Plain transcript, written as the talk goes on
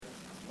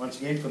once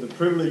again for the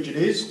privilege it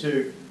is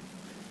to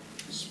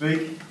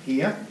speak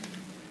here.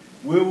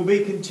 We will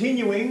be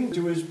continuing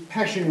to his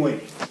Passion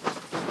Week.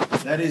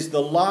 That is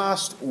the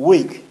last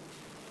week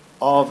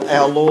of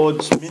our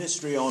Lord's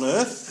ministry on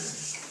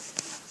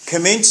earth,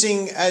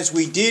 commencing as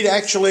we did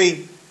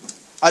actually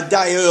a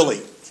day early.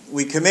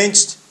 We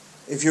commenced,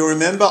 if you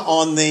remember,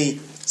 on the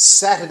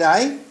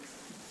Saturday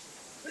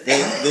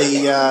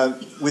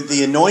with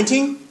the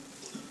anointing.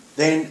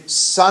 Then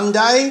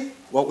Sunday,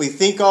 what we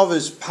think of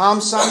as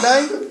Palm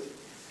Sunday,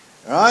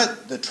 right?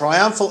 The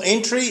triumphal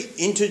entry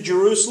into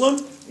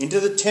Jerusalem, into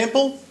the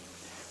temple,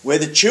 where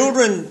the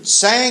children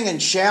sang and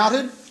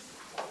shouted.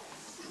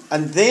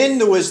 And then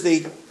there was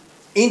the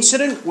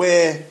incident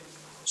where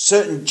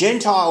certain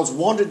Gentiles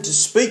wanted to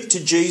speak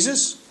to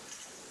Jesus.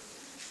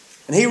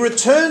 And he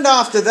returned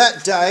after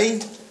that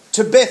day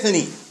to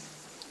Bethany,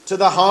 to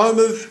the home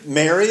of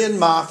Mary and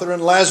Martha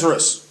and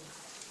Lazarus.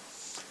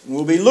 And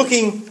we'll be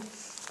looking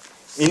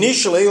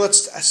initially,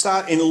 let's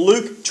start in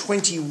Luke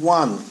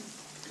 21.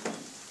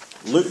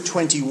 Luke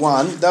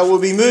 21, though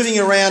we'll be moving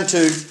around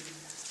to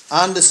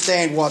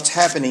understand what's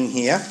happening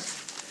here.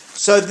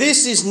 So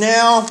this is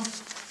now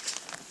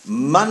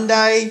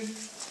Monday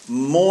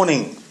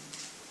morning.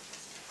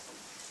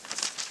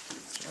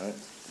 So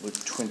Luke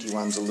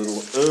 21's a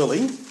little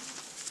early.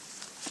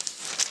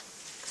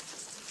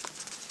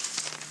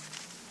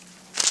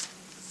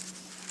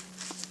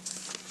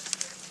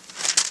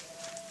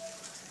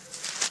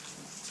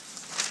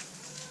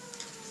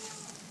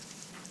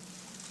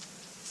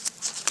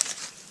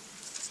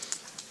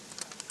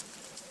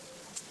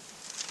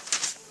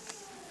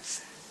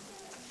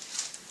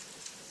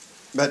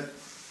 But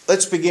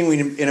let's begin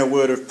in a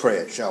word of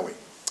prayer, shall we?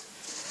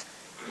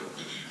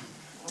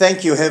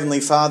 Thank you,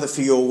 Heavenly Father,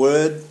 for your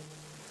word.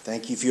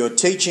 Thank you for your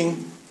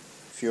teaching,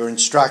 for your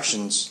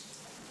instructions.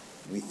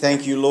 We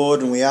thank you,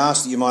 Lord, and we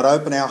ask that you might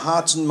open our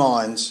hearts and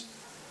minds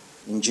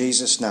in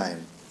Jesus'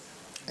 name.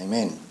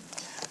 Amen.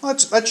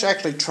 Let's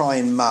actually try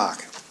in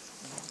Mark.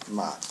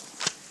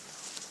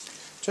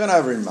 Turn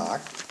over in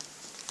Mark,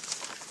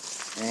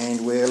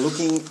 and we're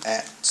looking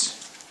at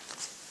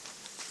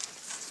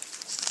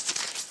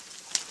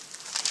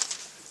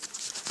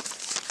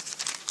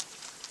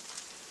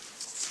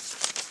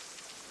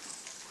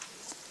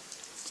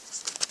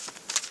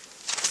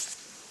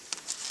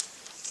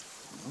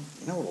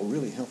what will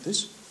really help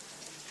this?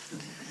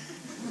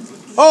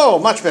 Oh,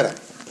 much better.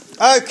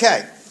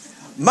 Okay.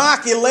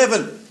 Mark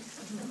 11.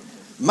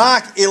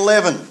 Mark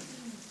 11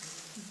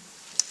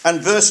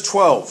 and verse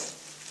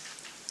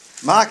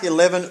 12. Mark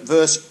 11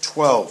 verse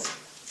 12.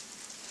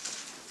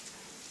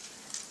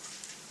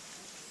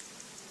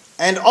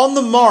 And on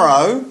the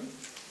morrow,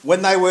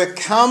 when they were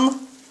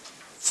come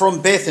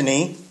from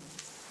Bethany,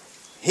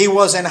 he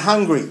was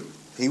hungry.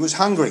 He was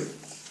hungry.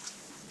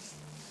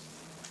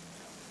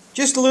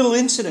 Just a little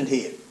incident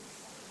here.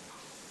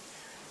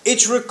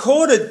 It's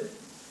recorded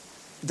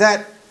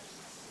that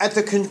at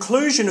the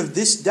conclusion of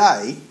this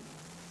day,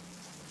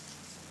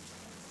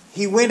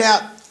 he went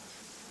out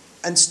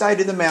and stayed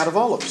in the Mount of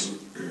Olives.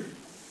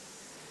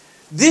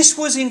 This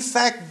was in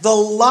fact the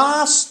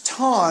last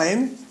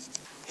time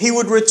he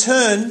would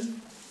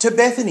return to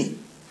Bethany.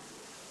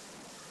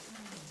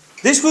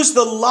 This was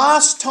the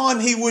last time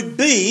he would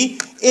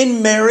be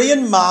in Mary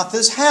and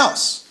Martha's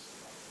house.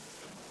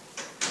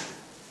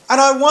 And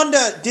I wonder,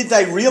 did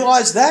they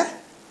realise that?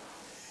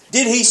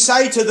 Did he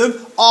say to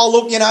them, oh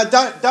look,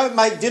 don't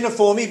make dinner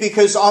for me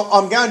because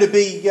I'm going to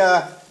be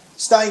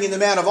staying in the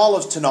Mount of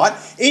Olives tonight.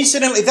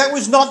 Incidentally, that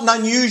was not an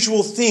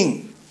unusual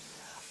thing.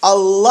 A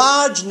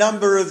large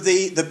number of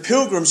the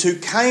pilgrims who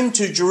came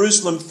to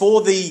Jerusalem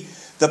for the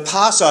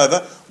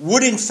Passover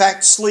would in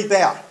fact sleep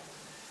out.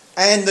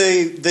 And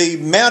the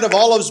Mount of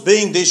Olives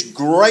being this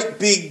great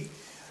big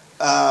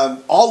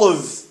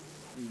olive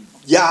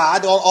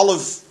yard,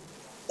 olive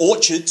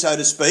orchard, so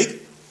to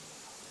speak,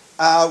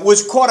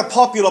 was quite a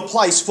popular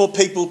place for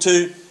people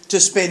to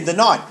spend the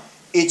night.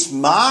 It's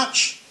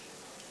March,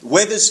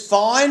 weather's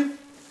fine,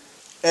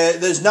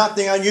 there's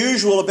nothing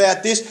unusual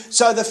about this.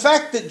 So the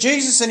fact that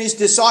Jesus and his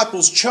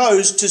disciples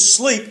chose to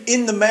sleep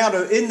in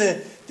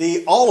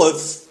the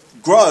olive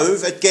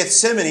grove at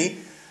Gethsemane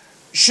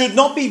should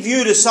not be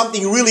viewed as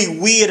something really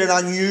weird and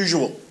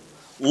unusual.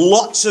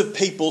 Lots of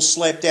people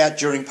slept out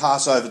during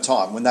Passover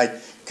time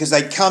because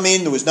they'd come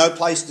in, there was no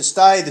place to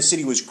stay, the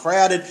city was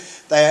crowded.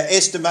 There are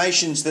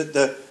estimations that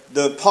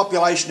the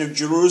population of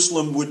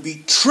Jerusalem would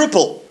be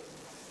triple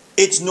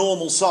its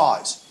normal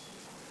size.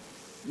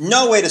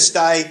 Nowhere to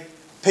stay,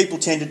 people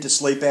tended to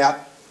sleep out,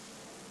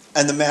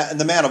 and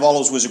the Mount of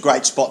Olives was a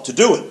great spot to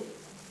do it.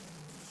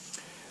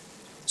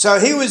 So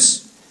he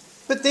was,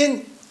 but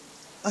then,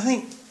 I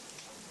think,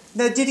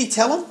 now did he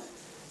tell them?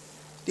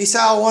 Did he say,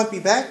 I won't be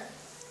back?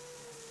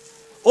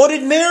 Or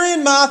did Mary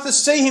and Martha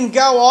see him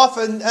go off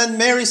and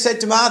Mary said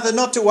to Martha,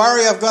 not to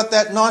worry, I've got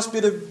that nice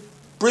bit of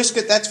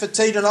brisket, that's for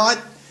tea tonight.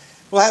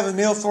 We'll have a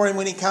meal for him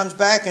when he comes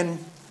back. And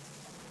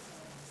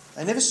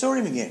they never saw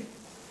him again.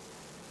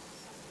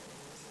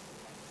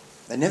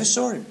 They never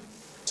saw him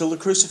till the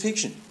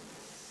crucifixion.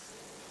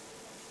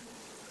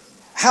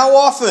 How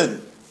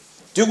often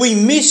Do we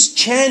miss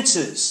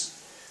chances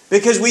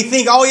because we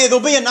think, oh yeah,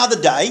 there'll be another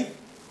day.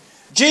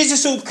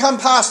 Jesus will come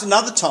past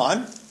another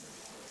time.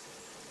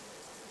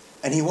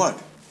 And he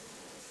won't.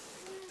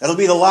 That'll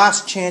be the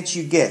last chance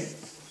you get.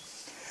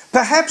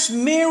 Perhaps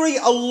Mary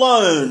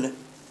alone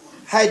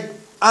had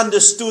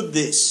understood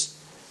this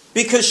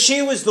because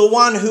she was the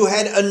one who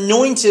had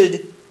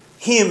anointed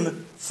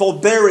him for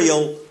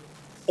burial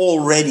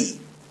already.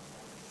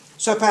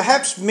 So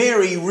perhaps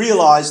Mary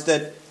realised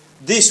that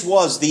this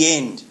was the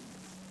end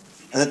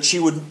and that she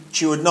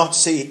would not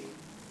see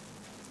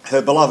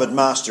her beloved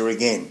master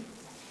again.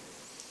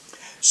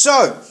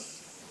 So,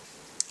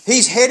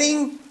 he's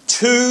heading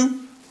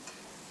to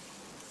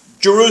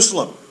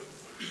Jerusalem.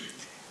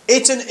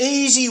 It's an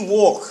easy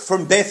walk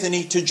from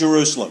Bethany to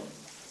Jerusalem.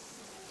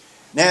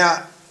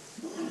 Now,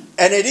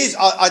 and it is,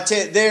 I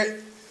tell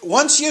you,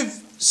 once you've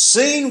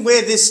seen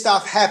where this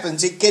stuff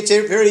happens, it gets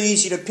very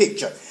easy to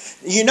picture.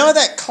 You know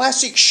that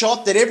classic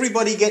shot that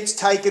everybody gets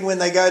taken when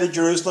they go to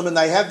Jerusalem and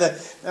they have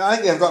I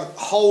think they've got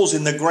holes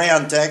in the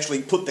ground to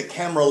actually put the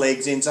camera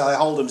legs in so they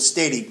hold them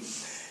steady.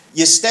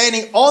 You're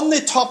standing on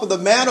the top of the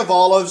Mount of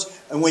Olives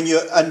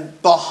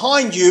and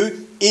behind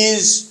you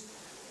is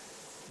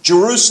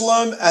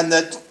Jerusalem and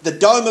the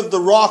Dome of the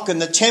Rock and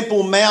the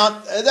Temple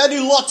Mount. They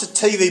do lots of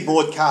TV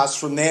broadcasts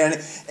from there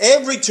and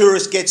every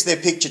tourist gets their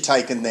picture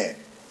taken there.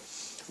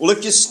 Well,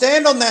 if you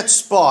stand on that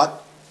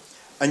spot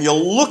and you're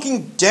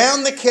looking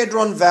down the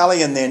Kedron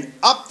Valley and then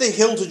up the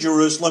hill to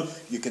Jerusalem,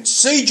 you can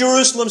see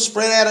Jerusalem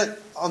spread out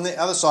on the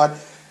other side.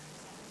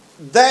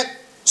 That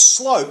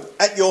slope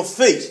at your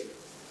feet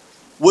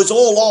was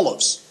all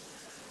olives.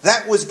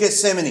 That was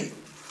Gethsemane.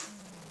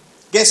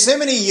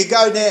 Gethsemane, you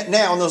go there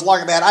now and there's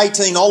like about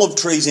 18 olive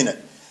trees in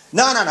it.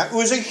 No. It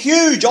was a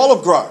huge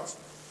olive grove.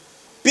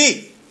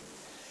 Big.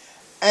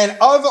 And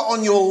over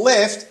on your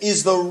left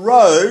is the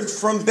road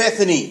from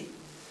Bethany.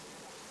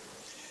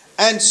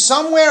 And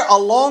somewhere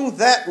along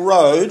that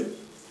road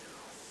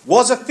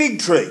was a fig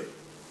tree.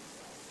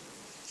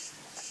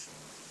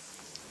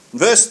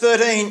 Verse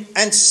 13,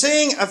 and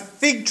seeing a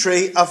fig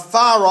tree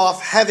afar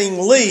off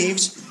having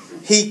leaves,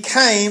 he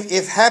came,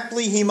 if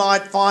haply he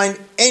might find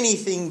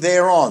anything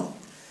thereon.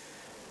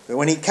 But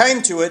when he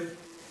came to it,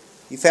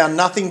 he found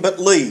nothing but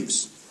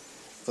leaves,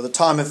 for the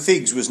time of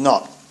figs was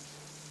not.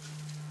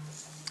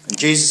 And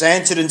Jesus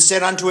answered and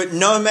said unto it,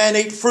 no man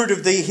eat fruit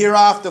of thee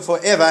hereafter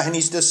forever. And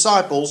his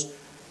disciples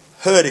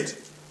heard it.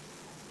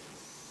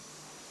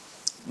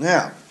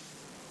 Now,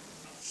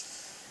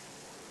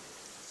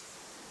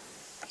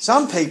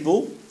 some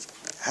people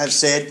have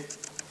said,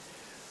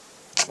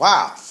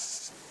 wow,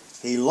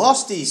 he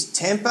lost his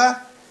temper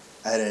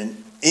at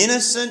an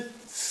innocent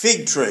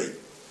fig tree.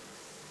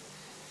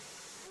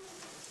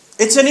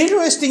 It's an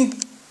interesting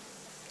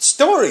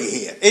story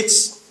here.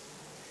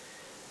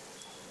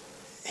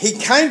 He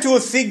came to a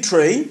fig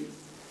tree.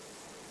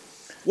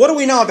 What do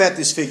we know about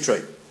this fig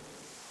tree?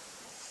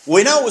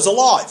 We know it was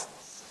alive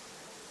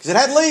because it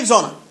had leaves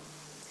on it.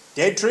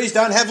 Dead trees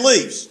don't have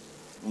leaves.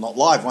 Well, not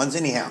live ones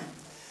anyhow.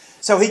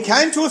 So he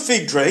came to a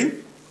fig tree,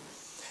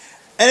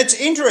 and it's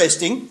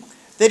interesting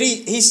that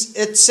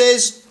it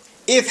says,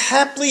 if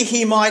haply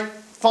he might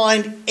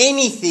find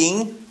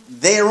anything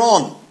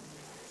thereon.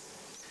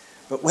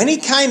 But when he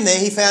came there,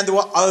 he found there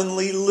were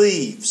only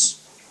leaves.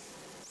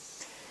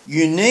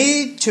 You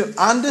need to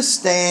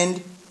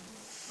understand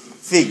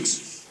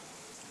figs.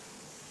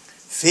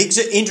 Figs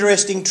are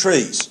interesting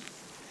trees.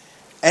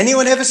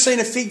 Anyone ever seen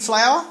a fig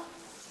flower?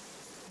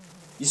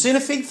 You seen a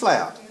fig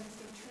flower?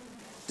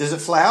 Does it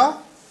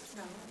flower?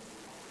 No.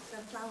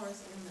 The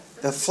flowers in the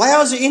fruit. The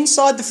flowers are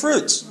inside the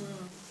fruits.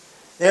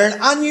 They're an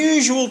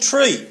unusual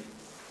tree.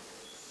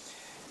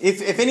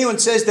 If anyone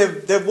says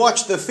they've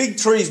watched the fig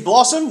trees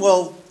blossom,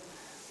 well,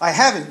 they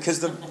haven't because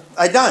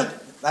they don't.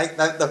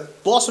 The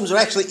blossoms are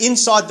actually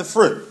inside the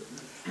fruit.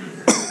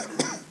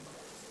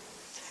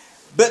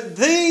 But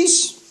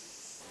these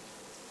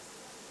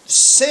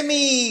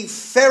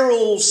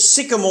semi-feral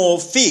sycamore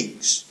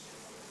figs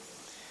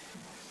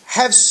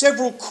have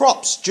several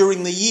crops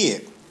during the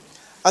year.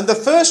 And the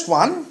first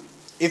one,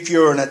 if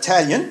you're an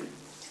Italian,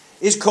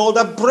 is called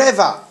a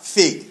breva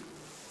fig.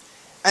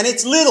 And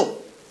it's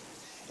little.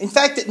 In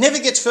fact, it never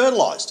gets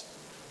fertilised.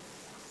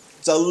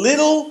 It's a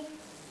little,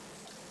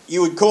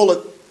 you would call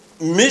it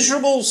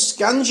miserable,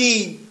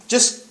 scungy,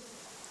 just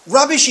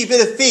rubbishy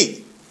bit of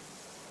fig.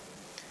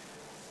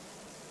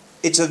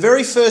 It's the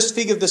very first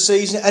fig of the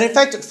season, and in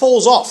fact it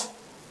falls off.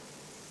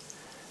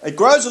 It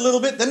grows a little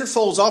bit, then it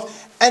falls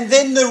off, and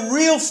then the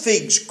real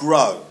figs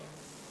grow.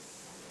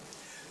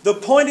 The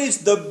point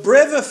is, the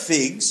breva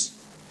figs,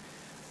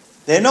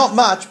 they're not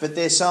much, but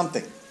they're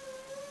something.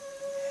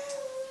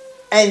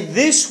 And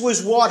this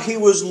was what he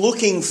was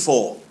looking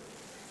for.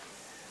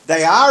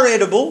 They are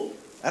edible.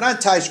 They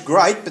don't taste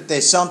great, but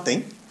they're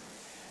something.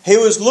 He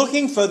was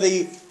looking for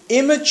the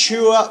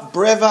immature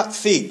breva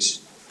figs,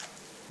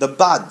 the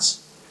buds.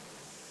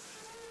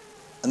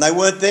 And they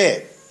weren't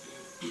there.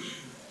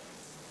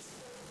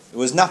 There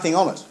was nothing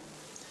on it.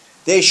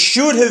 There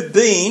should have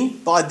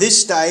been, by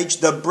this stage,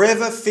 the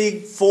breva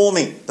fig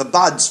forming, the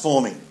buds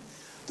forming.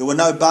 There were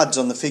no buds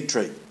on the fig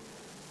tree.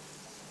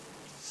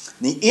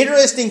 The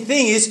interesting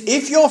thing is,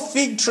 if your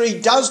fig tree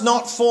does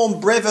not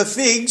form breve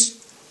figs,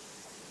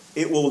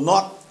 it will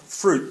not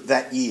fruit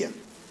that year.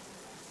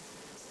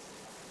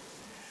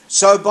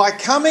 So by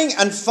coming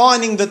and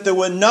finding that there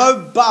were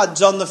no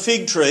buds on the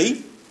fig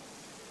tree,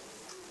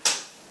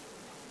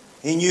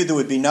 he knew there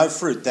would be no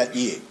fruit that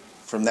year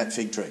from that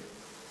fig tree.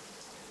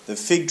 The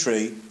fig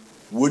tree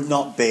would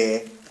not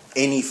bear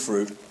any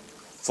fruit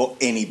for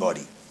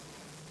anybody.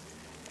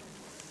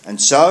 And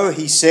so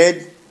he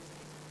said,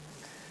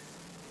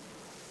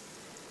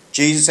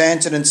 Jesus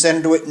answered and said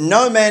unto it,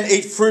 No man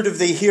eat fruit of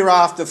thee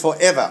hereafter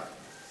forever.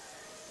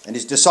 And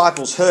his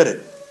disciples heard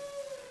it.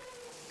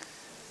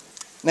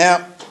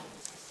 Now,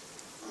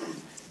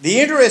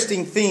 the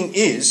interesting thing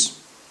is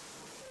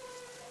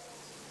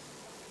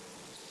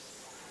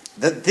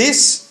that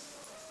this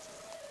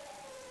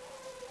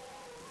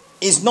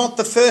is not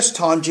the first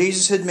time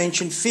Jesus had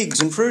mentioned figs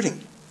and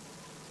fruiting.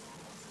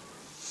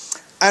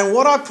 And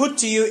what I put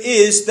to you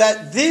is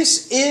that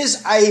this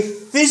is a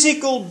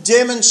physical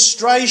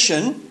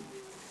demonstration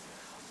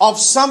of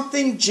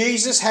something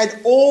Jesus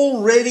had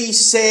already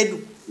said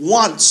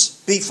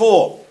once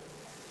before.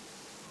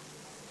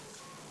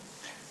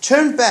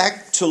 Turn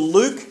back to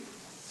Luke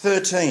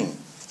 13.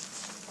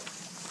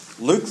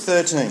 Luke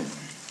 13.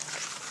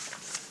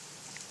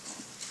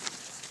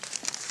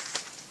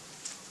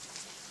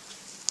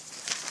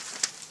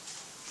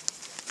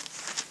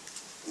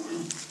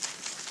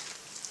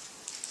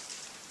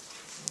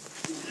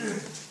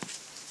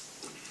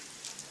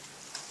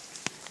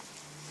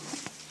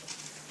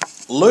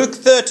 Luke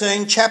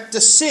 13, chapter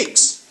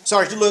 6.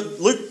 Sorry,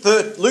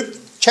 Luke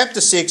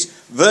chapter 6,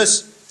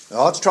 verse...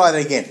 Oh, let's try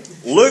that again.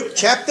 Luke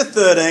chapter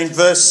 13,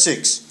 verse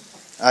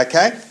 6.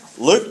 Okay?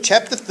 Luke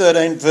chapter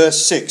 13,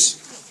 verse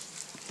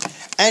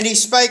 6. And he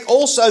spake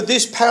also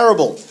this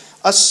parable.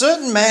 A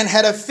certain man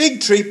had a fig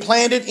tree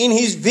planted in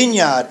his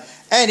vineyard,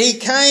 and he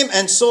came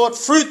and sought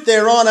fruit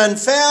thereon and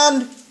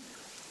found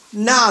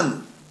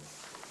none.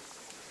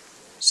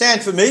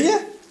 Sound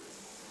familiar?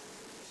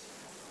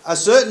 A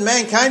certain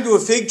man came to a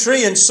fig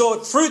tree and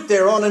sought fruit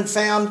thereon and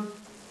found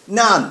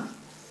none.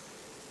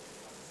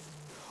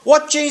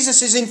 What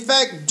Jesus is in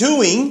fact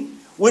doing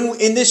when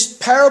in this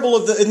parable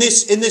of the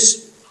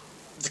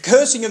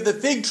cursing of the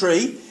fig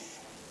tree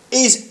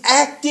is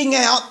acting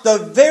out the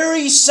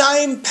very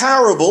same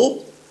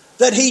parable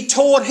that he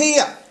taught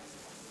here.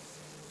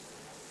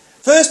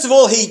 First of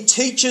all, he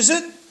teaches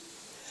it,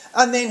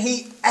 and then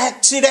he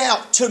acts it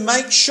out to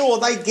make sure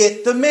they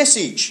get the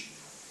message.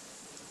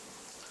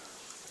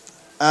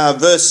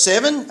 Verse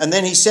 7, And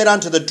then he said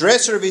unto the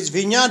dresser of his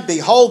vineyard,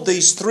 Behold,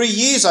 these 3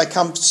 years I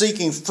come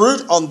seeking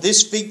fruit on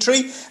this fig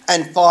tree,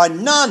 and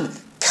find none.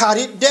 Cut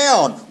it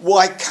down.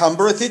 Why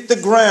cumbereth it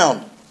the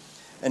ground?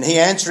 And he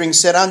answering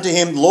said unto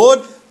him,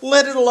 Lord,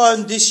 let it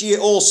alone this year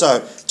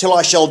also, till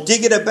I shall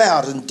dig it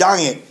about and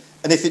dung it.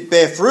 And if it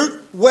bear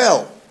fruit,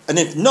 well. And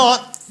if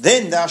not,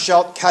 then thou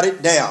shalt cut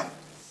it down.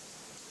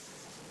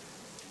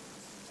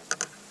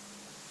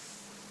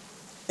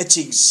 It's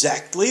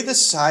exactly the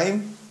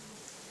same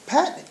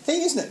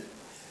thing, isn't it?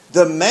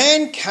 The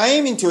man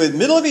came into the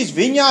middle of his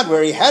vineyard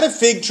where he had a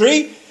fig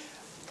tree,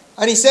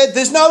 and he said,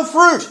 there's no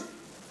fruit.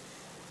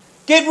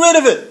 Get rid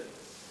of it.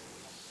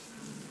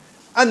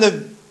 And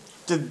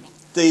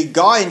the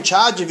guy in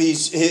charge of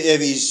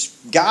his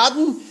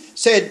garden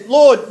said,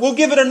 Lord, we'll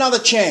give it another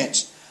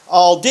chance.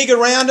 I'll dig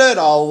around it,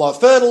 I'll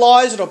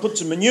fertilise it, I'll put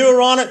some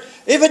manure on it.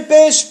 If it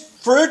bears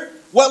fruit,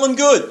 well and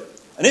good.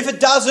 And if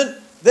it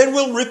doesn't, then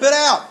we'll rip it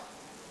out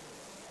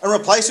and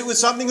replace it with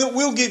something that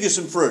will give you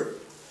some fruit.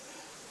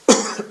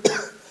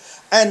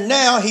 And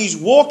now he's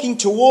walking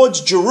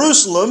towards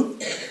Jerusalem,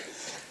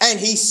 and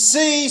he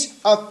sees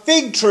a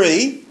fig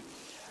tree,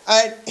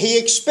 and he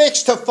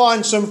expects to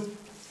find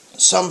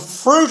some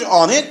fruit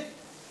on it,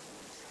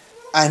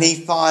 and he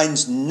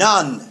finds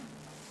none.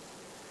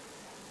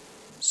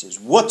 He says,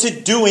 what's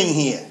it doing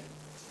here?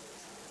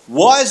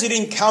 Why is it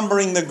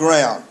encumbering the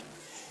ground?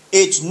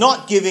 It's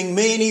not giving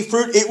me any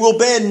fruit. It will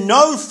bear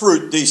no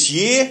fruit this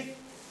year.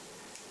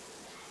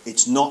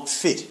 It's not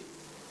fit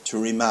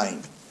to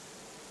remain.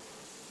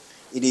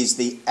 It is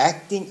the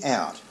acting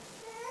out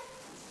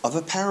of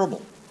a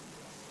parable.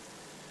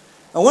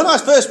 And when I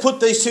first put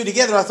these two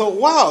together, I thought,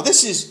 wow,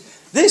 this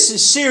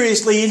is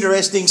seriously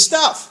interesting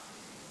stuff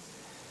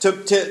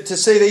to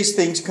see these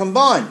things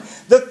combined.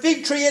 The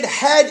fig tree had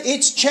had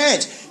its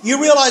chance.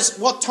 You realise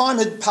what time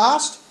had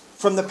passed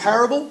from the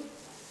parable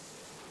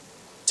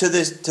to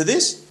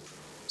this?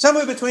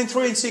 Somewhere between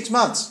 3 and 6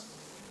 months.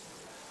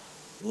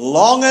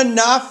 Long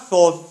enough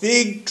for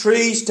fig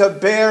trees to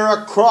bear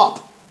a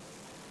crop.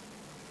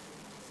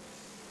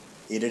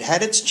 It had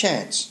had its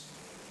chance.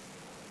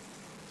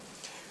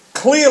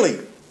 Clearly,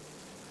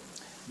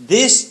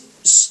 this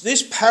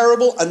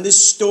parable and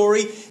this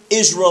story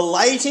is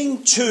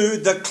relating to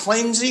the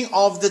cleansing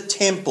of the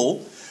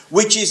temple,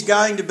 which is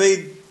going to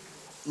be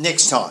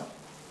next time.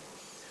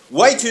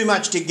 Way too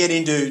much to get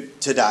into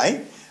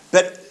today,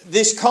 but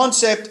this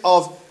concept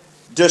of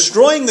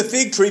destroying the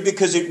fig tree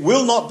because it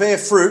will not bear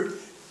fruit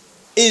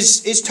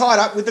is tied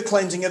up with the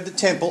cleansing of the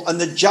temple and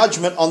the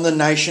judgment on the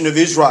nation of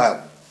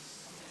Israel.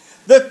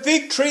 The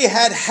fig tree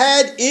had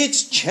had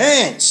its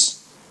chance,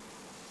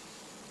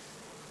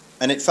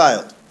 and it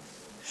failed.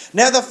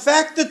 Now, the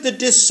fact that the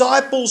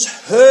disciples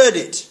heard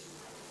it,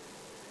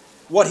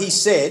 what he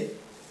said,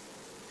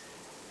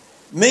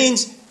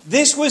 means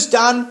this was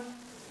done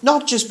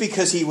not just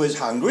because he was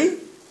hungry,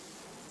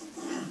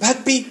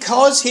 but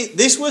because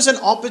this was an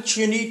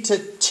opportunity to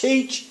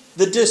teach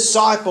the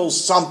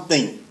disciples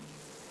something.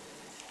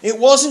 It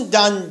wasn't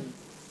done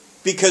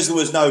because there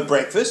was no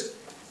breakfast.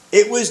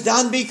 It was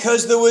done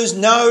because there was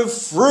no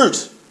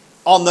fruit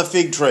on the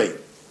fig tree.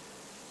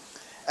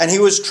 And he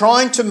was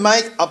trying to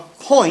make a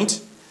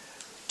point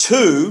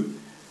to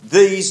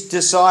these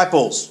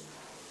disciples.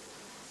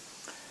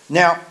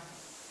 Now,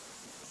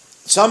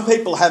 some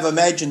people have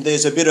imagined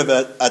there's a bit of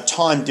a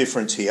time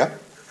difference here.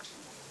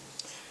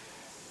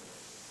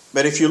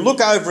 But if you look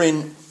over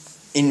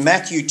in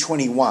Matthew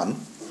 21,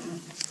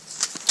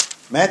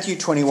 Matthew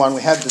 21,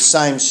 we have the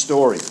same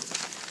story.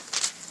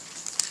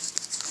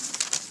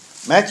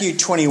 Matthew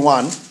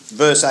 21,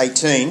 verse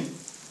 18.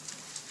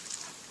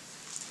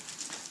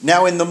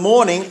 Now in the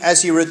morning,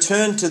 as he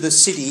returned to the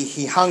city,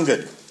 he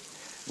hungered.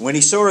 When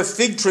he saw a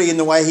fig tree in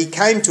the way, he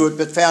came to it,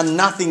 but found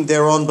nothing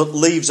thereon but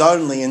leaves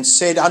only, and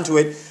said unto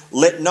it,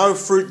 Let no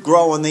fruit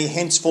grow on thee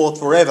henceforth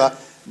forever.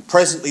 And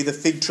presently the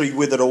fig tree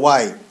withered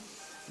away.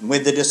 And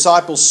when the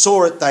disciples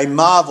saw it, they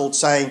marvelled,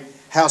 saying,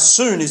 How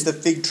soon is the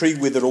fig tree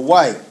withered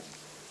away?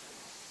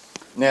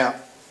 Now,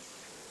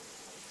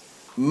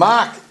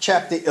 Mark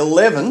chapter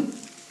 11,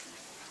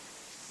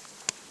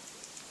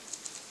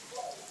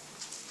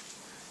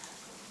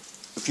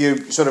 if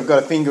you sort of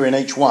got a finger in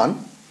each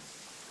one,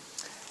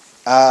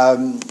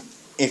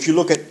 if you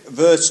look at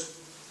verse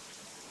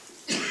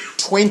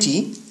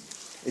 20,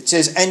 it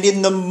says, And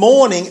in the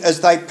morning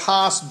as they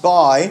passed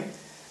by,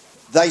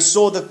 they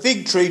saw the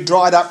fig tree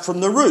dried up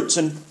from the roots.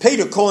 And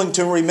Peter, calling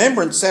to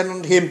remembrance, said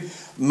unto him,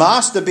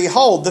 Master,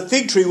 behold, the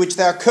fig tree which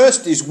thou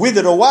cursed is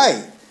withered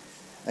away.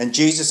 And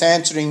Jesus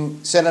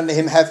answering said unto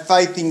him, Have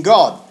faith in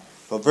God.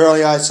 For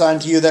verily I say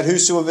unto you that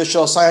whosoever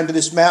shall say unto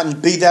this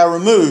mountain, Be thou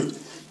removed,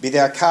 be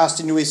thou cast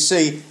into his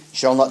sea,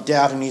 shall not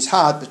doubt in his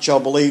heart, but shall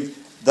believe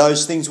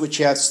those things which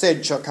he hath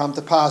said shall come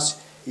to pass,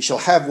 he shall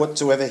have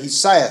whatsoever he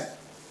saith.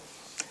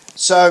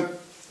 So,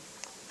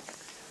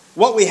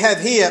 what we have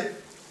here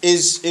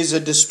is a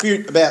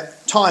dispute about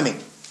timing.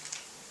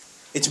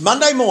 It's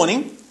Monday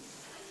morning,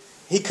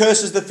 he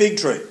curses the fig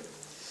tree.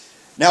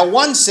 Now,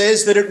 one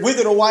says that it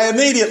withered away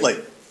immediately.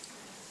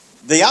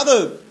 The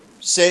other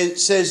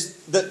says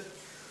that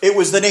it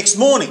was the next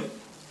morning.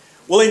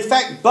 Well, in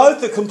fact,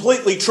 both are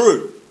completely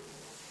true.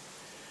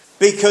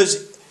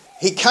 Because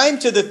he came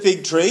to the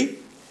fig tree,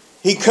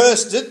 he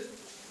cursed it,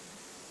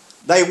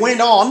 they went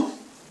on.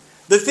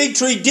 The fig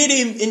tree did,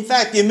 in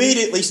fact,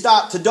 immediately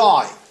start to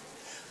die.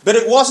 But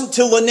it wasn't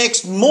till the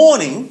next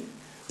morning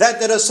that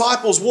the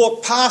disciples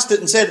walked past it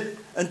and said,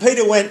 and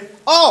Peter went,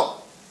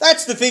 Oh,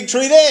 that's the fig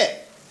tree there.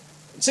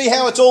 See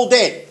how it's all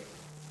dead.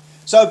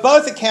 So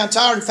both accounts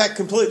are in fact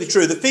completely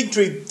true. The fig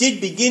tree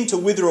did begin to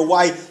wither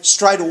away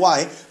straight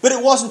away, but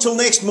it wasn't until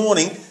next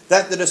morning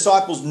that the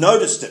disciples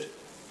noticed it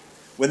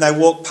when they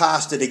walked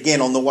past it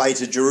again on the way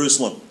to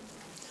Jerusalem.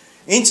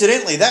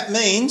 Incidentally, that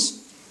means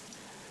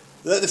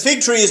that the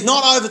fig tree is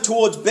not over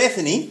towards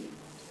Bethany,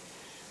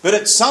 but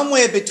it's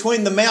somewhere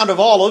between the Mount of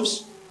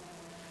Olives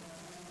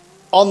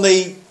on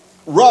the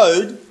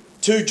road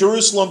to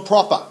Jerusalem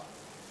proper.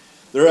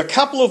 There are a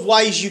couple of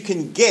ways you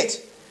can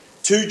get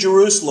to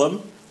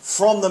Jerusalem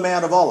from the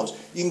Mount of Olives.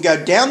 You can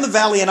go down the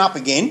valley and up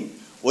again,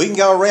 or you can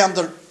go around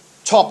the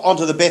top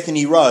onto the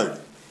Bethany Road.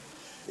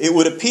 It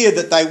would appear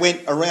that they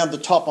went around the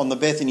top on the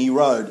Bethany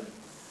Road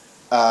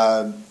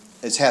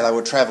as how they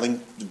were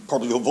travelling, to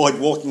probably avoid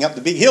walking up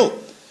the big hill.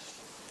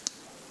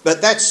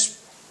 But that's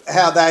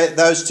how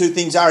those two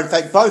things are, in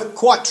fact, both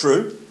quite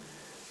true.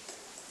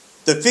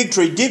 The fig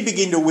tree did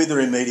begin to wither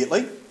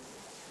immediately,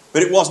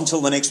 but it wasn't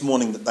until the next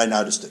morning that they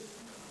noticed it.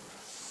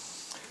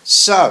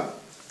 So,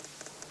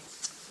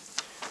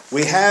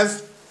 we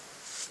have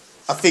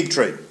a fig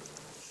tree.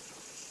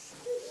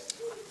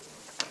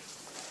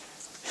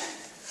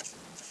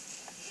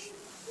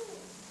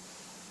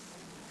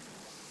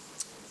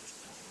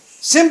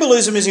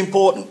 Symbolism is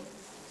important.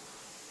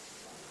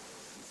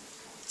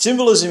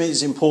 Symbolism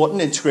is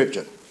important in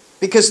Scripture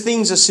because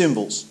things are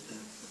symbols.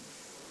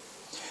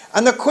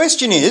 And the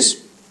question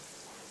is,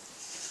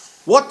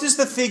 what does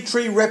the fig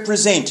tree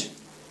represent?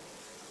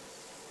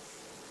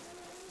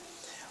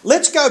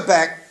 Let's go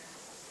back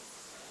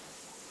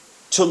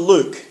to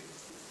Luke.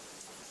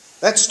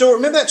 That story,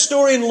 remember that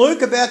story in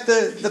Luke about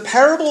the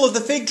parable of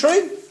the fig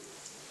tree?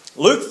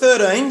 Luke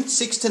 13,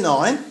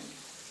 6-9.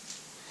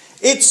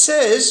 It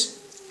says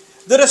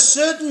that a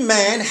certain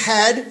man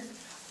had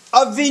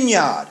a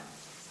vineyard.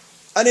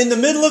 And in the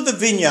middle of the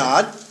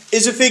vineyard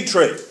is a fig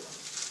tree.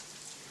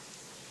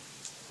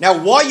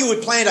 Now, why you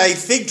would plant a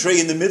fig tree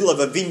in the middle of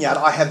a vineyard,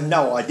 I have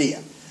no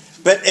idea.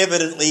 But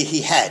evidently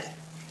he had.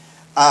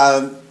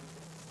 But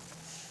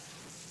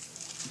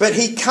But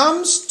he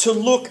comes to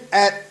look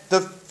at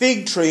the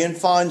fig tree and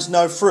finds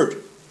no fruit.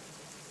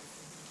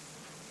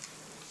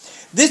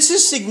 This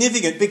is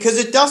significant because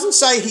it doesn't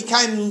say he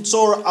came and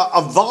saw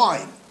a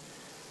vine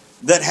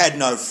that had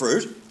no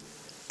fruit.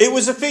 It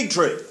was a fig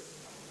tree.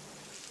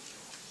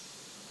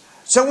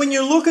 So when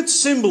you look at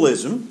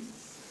symbolism,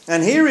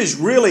 and here is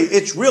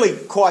it's really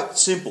quite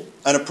simple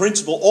and a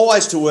principle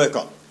always to work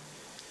on.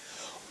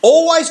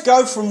 Always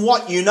go from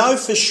what you know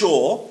for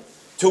sure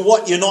to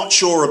what you're not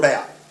sure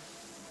about.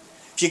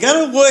 If you're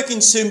going to work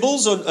in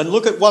symbols and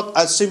look at what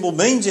a symbol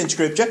means in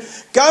Scripture,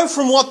 go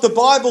from what the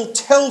Bible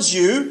tells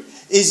you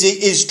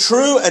is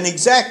true and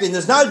exact and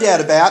there's no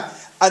doubt about,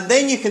 and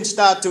then you can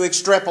start to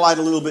extrapolate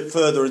a little bit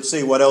further and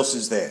see what else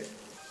is there.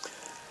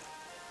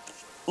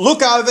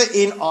 Look over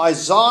in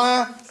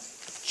Isaiah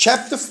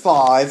chapter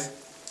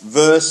 5,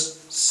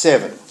 verse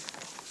 7.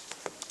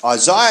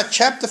 Isaiah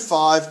chapter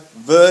 5,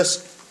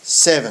 verse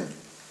 7.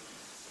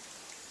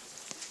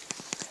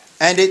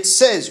 And it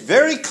says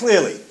very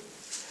clearly,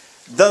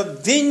 the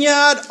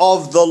vineyard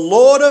of the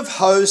Lord of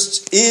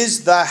hosts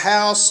is the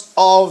house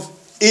of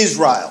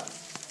Israel.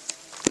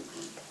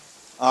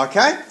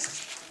 Okay?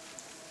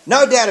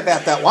 No doubt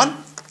about that one.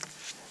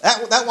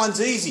 That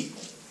one's easy.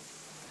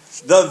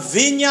 The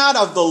vineyard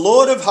of the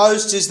Lord of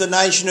hosts is the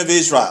nation of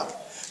Israel.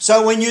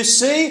 So when you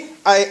see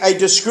a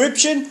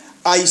description,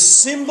 a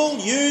symbol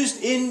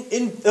used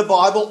in the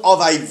Bible of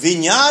a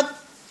vineyard,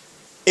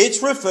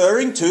 it's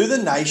referring to the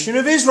nation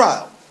of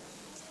Israel.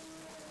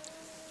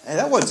 And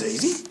that one's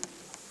easy.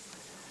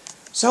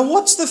 So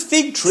what's the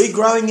fig tree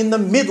growing in the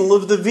middle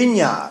of the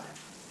vineyard?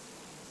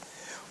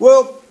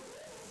 Well,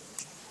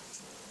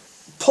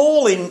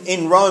 Paul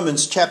in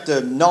Romans chapter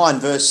 9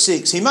 verse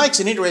 6, he makes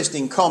an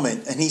interesting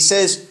comment and he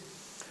says,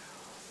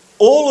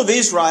 all of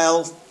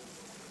Israel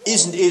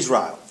isn't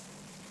Israel.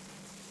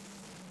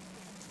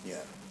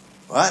 Yeah.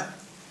 Right?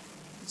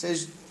 He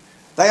says,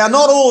 they are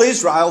not all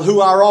Israel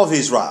who are of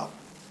Israel.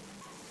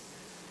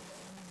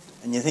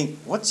 And you think,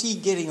 what's he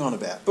getting on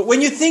about? But when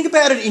you think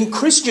about it in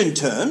Christian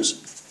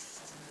terms,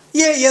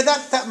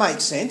 that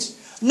makes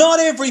sense. Not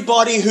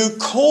everybody who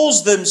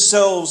calls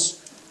themselves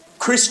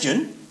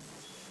Christian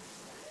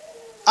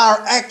are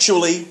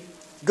actually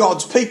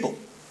God's people.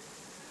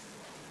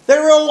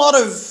 There are a lot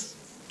of,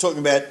 talking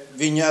about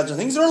vineyards and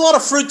things, there are a lot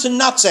of fruits and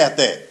nuts out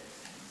there,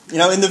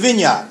 in the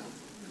vineyard.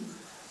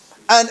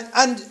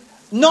 And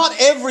not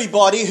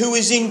everybody who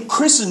is in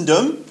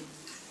Christendom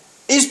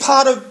is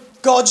part of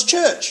God's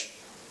church.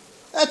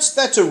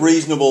 That's a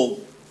reasonable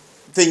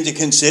thing to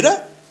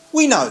consider.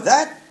 We know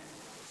that.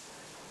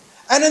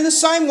 And in the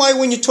same way,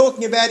 when you're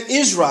talking about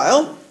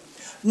Israel,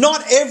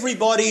 not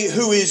everybody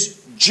who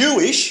is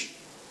Jewish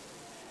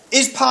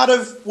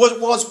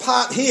was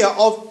part here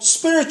of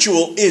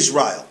spiritual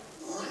Israel.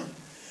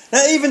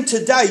 Now, even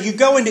today, you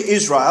go into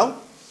Israel,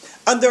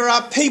 and there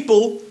are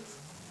people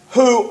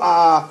who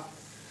are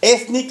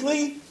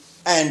ethnically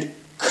and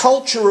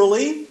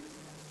culturally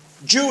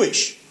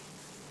Jewish.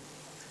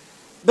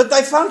 But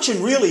they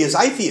function really as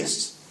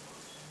atheists.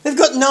 They've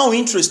got no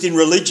interest in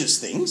religious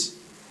things.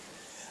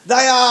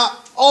 They are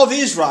of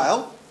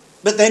Israel,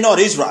 but they're not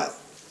Israel.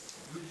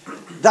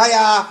 They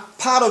are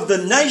part of the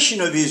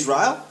nation of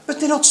Israel, but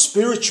they're not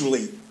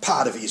spiritually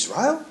part of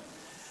Israel.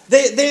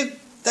 They've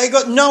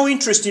got no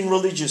interest in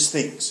religious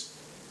things.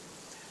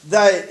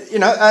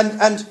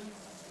 And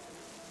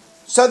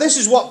so this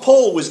is what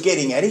Paul was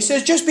getting at. He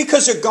says, just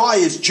because a guy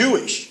is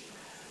Jewish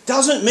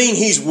doesn't mean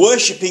he's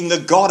worshipping the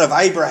God of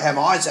Abraham,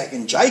 Isaac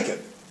and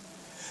Jacob.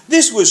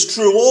 This was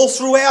true all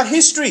throughout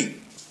history.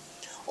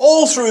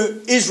 All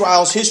through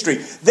Israel's history.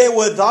 There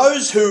were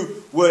those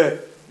who were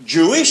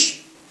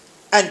Jewish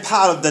and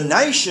part of the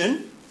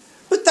nation,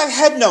 but they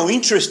had no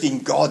interest in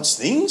God's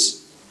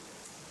things.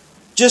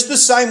 Just the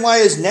same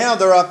way as now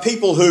there are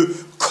people who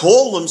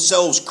call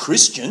themselves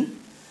Christian,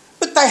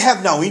 but they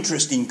have no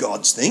interest in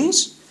God's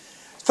things.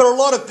 For a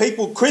lot of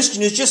people,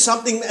 Christian is just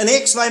something, an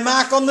X they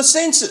mark on the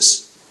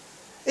census.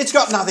 It's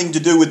got nothing to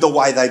do with the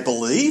way they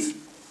believe.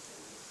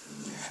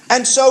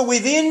 And so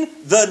within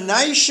the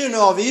nation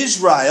of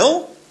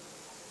Israel,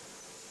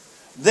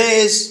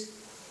 there's,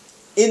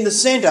 in the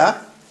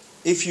centre,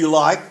 if you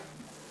like,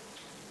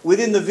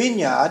 within the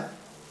vineyard,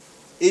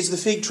 is the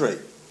fig tree.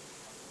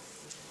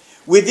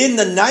 Within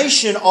the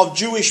nation of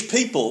Jewish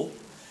people,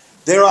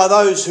 there are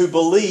those who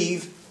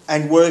believe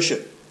and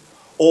worship.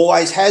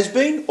 Always has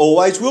been,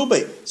 always will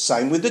be.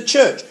 Same with the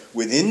church.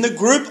 Within the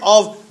group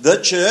of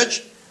the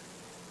church,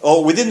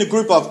 or within the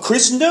group of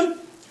Christendom,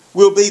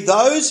 will be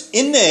those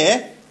in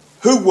there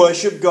who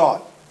worship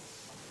God.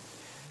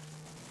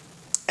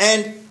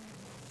 And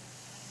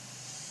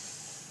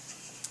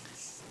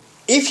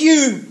if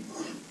you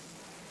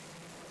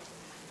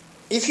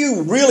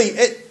really,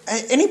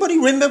 anybody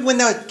remember when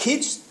they were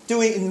kids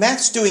doing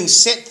maths, doing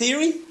set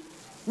theory?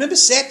 Remember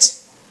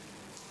sets?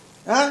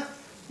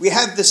 We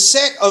have the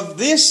set of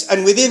this,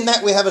 and within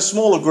that we have a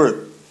smaller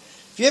group.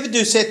 If you ever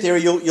do set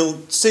theory,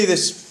 you'll see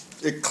this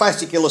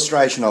classic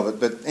illustration of it,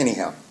 but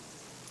anyhow.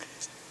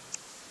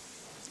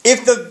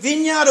 If the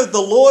vineyard of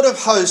the Lord of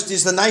hosts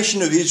is the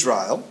nation of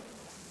Israel,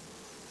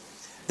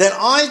 then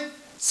I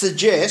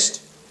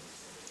suggest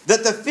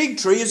that the fig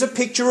tree is a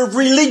picture of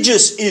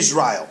religious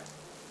Israel.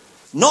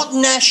 Not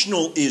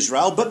national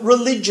Israel, but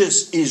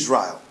religious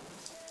Israel.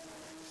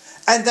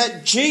 And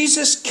that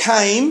Jesus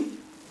came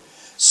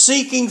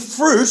seeking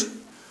fruit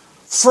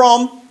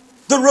from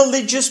the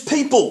religious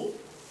people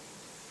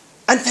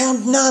and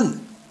found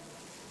none.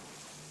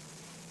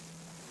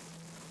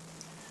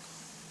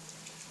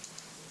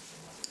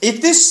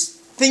 If this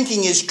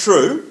thinking is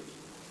true,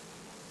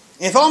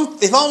 if I'm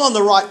on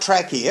the right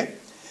track here,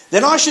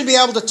 then I should be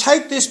able to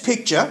take this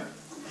picture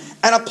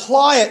and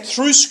apply it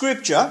through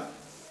Scripture,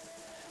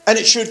 and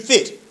it should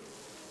fit.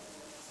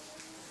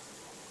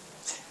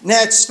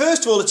 Now,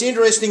 first of all, it's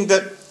interesting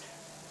that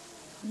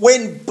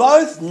when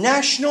both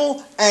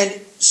national and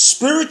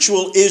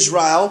spiritual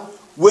Israel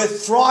were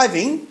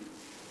thriving,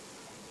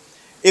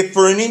 if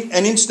for an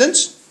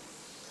instance,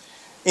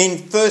 in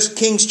 1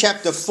 Kings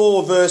chapter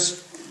 4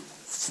 verse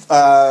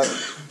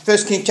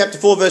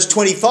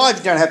 25,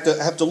 you don't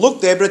have to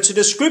look there, but it's a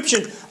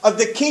description of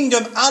the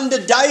kingdom under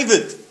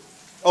David.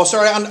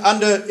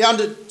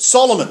 Under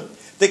Solomon.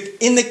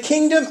 In the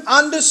kingdom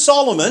under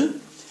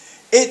Solomon,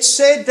 it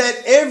said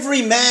that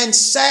every man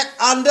sat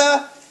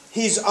under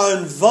his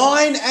own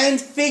vine and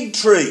fig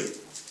tree.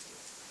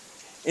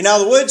 In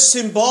other words,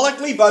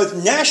 symbolically,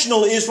 both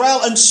national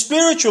Israel and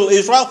spiritual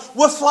Israel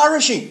were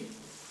flourishing.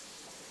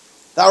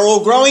 They were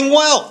all growing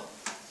well.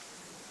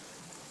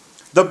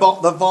 The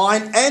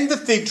vine and the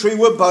fig tree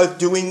were both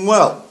doing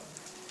well.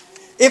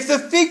 If the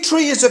fig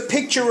tree is a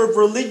picture of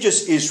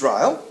religious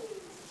Israel,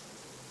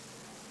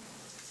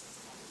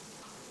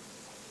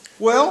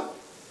 well,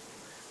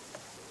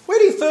 where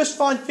do you first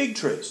find fig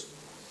trees?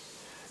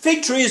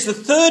 Fig tree is the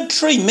third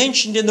tree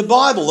mentioned in the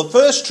Bible. The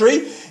first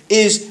tree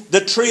is the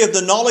tree of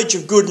the knowledge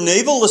of good and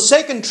evil. The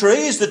second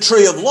tree is the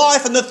tree of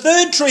life. And the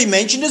third tree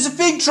mentioned is a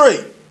fig tree.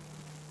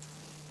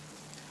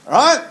 All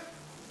right?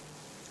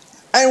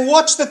 And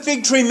what's the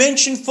fig tree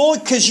mentioned for?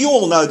 Because you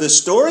all know the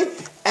story.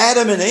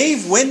 Adam and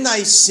Eve, when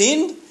they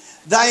sinned,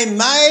 they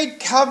made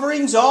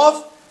coverings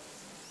of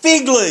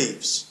fig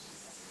leaves.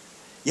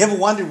 You ever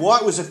wondered why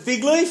it was a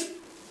fig leaf?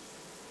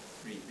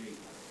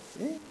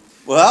 Yeah.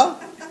 Well,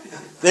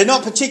 they're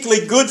not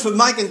particularly good for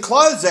making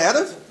clothes out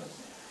of.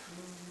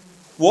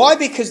 Why?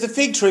 Because the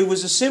fig tree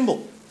was a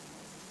symbol.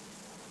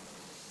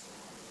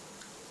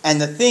 And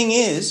the thing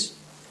is,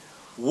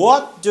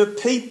 what do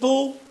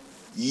people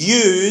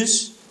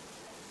use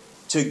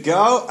to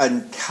go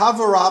and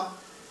cover up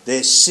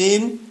their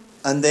sin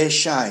and their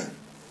shame?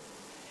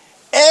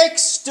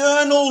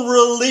 External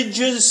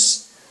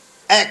religious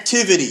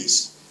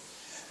activities.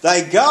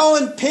 They go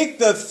and pick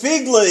the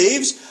fig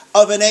leaves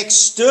of an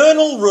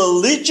external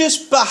religious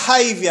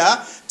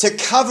behaviour to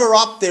cover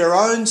up their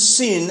own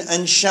sin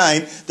and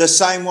shame, the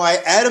same way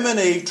Adam and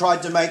Eve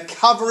tried to make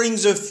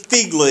coverings of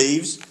fig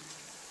leaves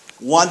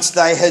once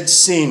they had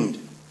sinned.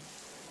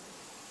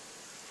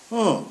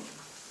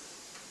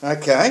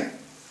 Okay.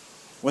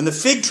 When the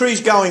fig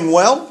tree's going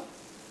well,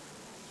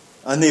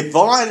 and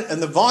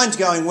the vine's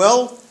going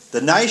well,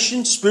 the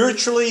nation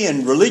spiritually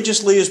and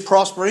religiously is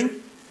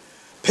prospering.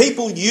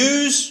 People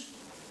use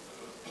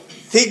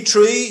fig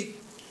tree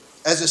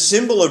as a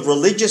symbol of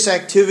religious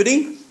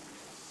activity.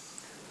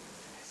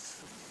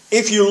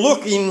 If you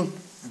look in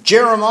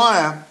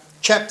Jeremiah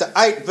chapter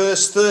 8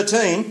 verse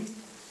 13,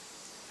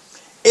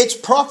 it's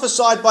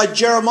prophesied by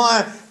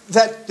Jeremiah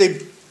that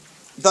the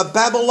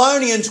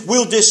Babylonians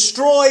will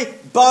destroy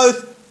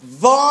both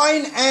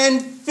vine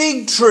and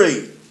fig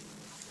tree.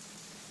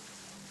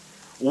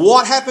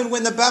 What happened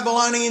when the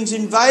Babylonians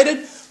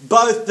invaded?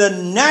 Both the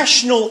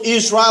national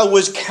Israel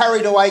was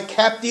carried away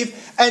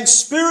captive and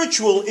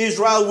spiritual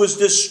Israel was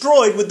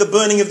destroyed with the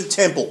burning of the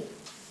temple.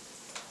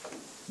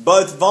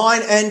 Both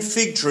vine and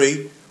fig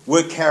tree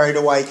were carried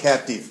away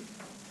captive,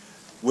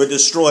 were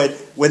destroyed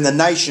when the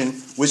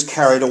nation was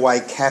carried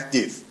away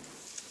captive.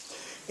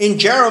 In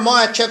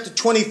Jeremiah chapter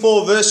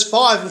 24 verse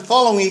 5 and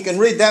following, you can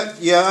read that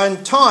at your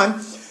own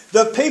time,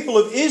 the people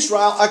of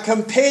Israel are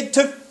compared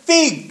to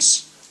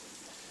figs.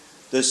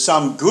 There's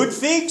some good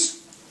figs,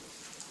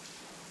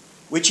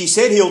 which he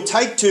said he'll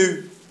take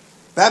to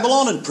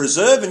Babylon and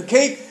preserve and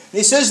keep. And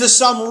he says there's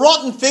some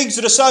rotten figs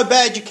that are so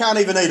bad you can't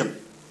even eat them.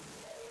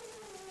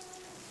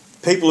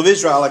 People of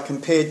Israel are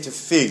compared to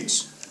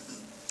figs.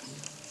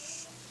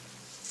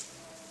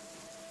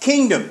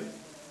 Kingdom.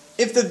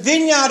 If the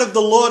vineyard of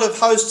the Lord of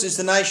hosts is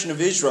the nation of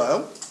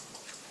Israel,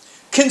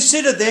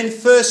 consider then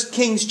 1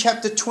 Kings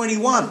chapter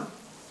 21.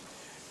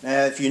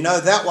 Now, if you know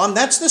that one,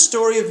 that's the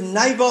story of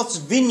Naboth's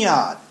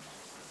vineyard.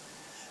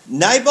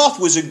 Naboth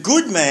was a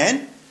good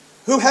man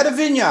who had a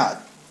vineyard.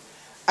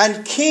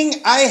 And King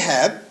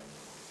Ahab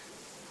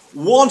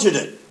wanted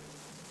it.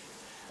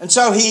 And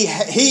so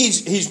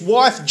his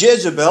wife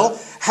Jezebel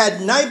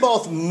had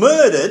Naboth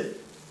murdered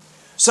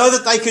so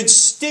that they could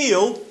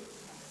steal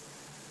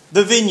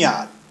the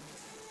vineyard.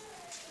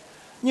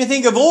 And you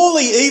think of all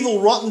the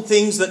evil, rotten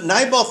things that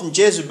Naboth and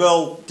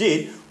Jezebel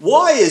did,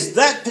 why is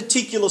that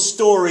particular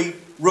story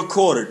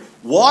recorded?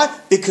 Why?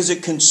 Because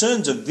it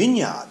concerns a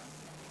vineyard.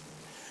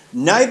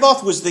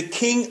 Naboth was the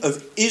king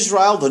of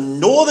Israel, the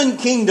northern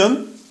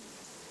kingdom.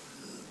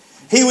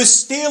 He was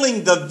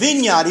stealing the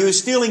vineyard. He was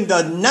stealing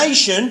the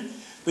nation.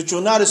 But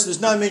you'll notice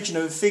there's no mention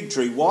of a fig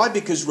tree. Why?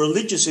 Because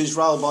religious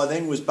Israel by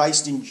then was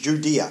based in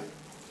Judea,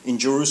 in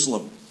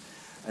Jerusalem.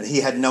 And he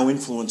had no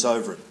influence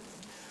over it.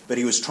 But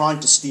he was trying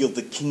to steal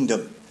the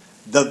kingdom,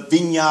 the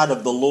vineyard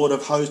of the Lord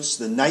of hosts,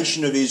 the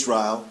nation of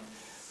Israel.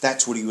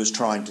 That's what he was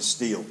trying to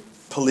steal.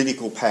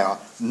 Political power,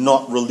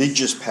 not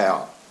religious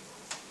power.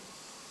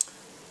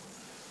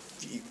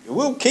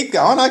 We'll keep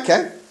going,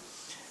 okay.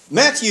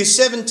 Matthew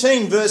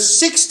 17 verse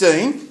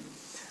 16.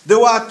 There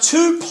are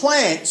two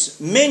plants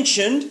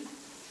mentioned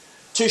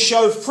to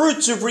show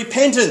fruits of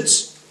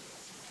repentance.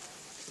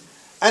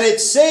 And it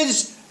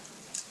says,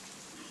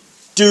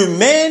 do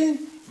men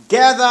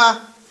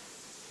gather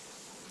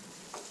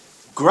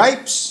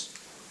grapes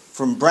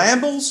from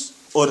brambles,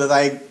 or do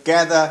they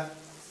gather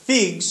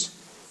figs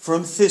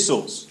from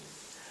thistles?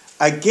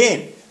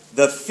 Again,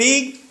 the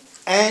fig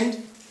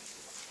and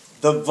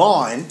the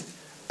vine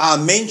are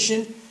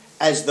mentioned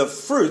as the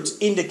fruits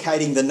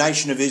indicating the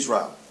nation of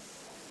Israel,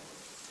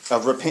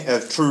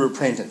 of true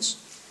repentance.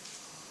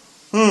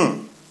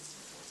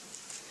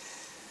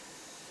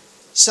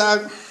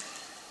 So,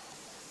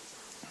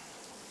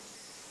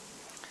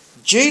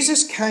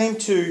 Jesus came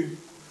to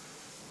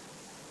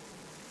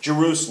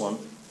Jerusalem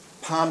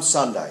Palm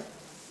Sunday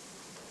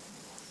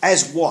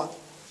as what?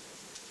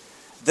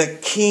 The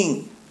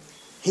king.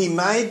 He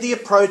made the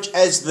approach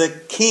as the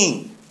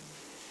king.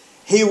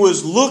 He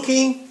was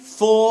looking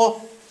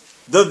for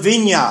the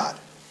vineyard,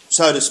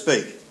 so to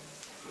speak.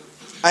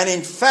 And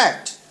in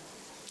fact,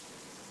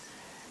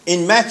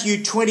 in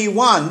Matthew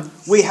 21,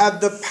 we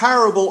have the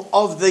parable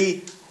of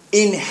the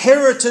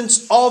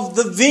inheritance of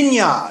the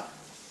vineyard.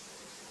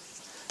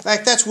 In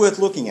fact, that's worth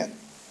looking at.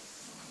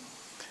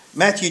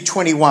 Matthew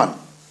 21.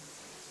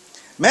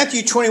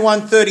 Matthew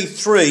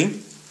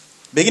 21:33,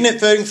 beginning at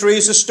 33,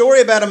 is a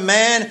story about a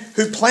man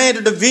who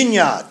planted a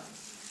vineyard.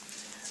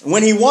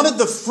 When he wanted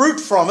the fruit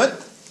from it,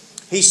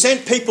 he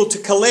sent people to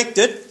collect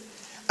it,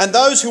 and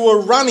those who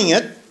were running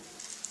it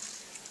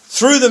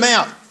threw them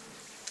out.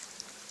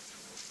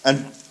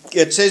 And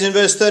it says in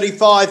verse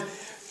 35,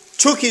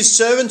 took his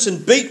servants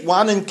and beat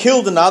one and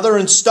killed another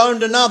and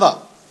stoned another.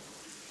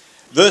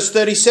 Verse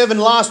 37,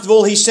 last of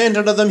all he sent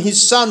unto them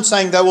his son,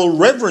 saying, they will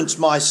reverence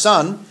my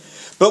son.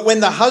 But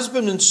when the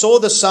husbandmen saw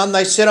the son,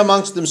 they said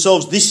amongst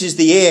themselves, this is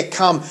the heir,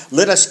 come,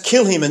 let us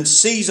kill him and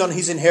seize on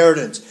his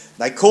inheritance.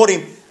 They caught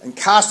him and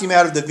cast him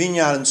out of the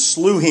vineyard and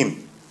slew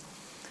him.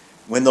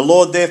 When the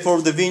Lord therefore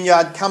of the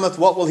vineyard cometh,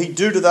 what will he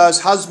do to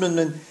those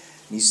husbandmen?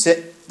 They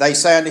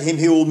say unto him,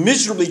 he will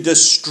miserably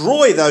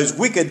destroy those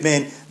wicked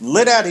men, and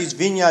let out his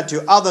vineyard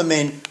to other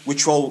men, which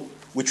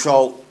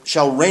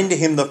shall render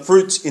him the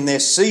fruits in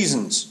their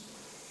seasons.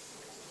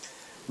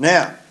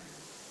 Now,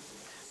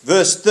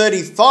 verse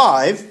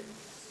 35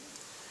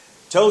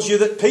 tells you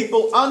that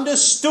people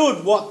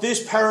understood what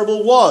this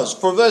parable was.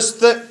 For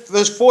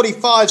verse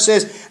 45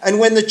 says, and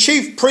when the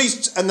chief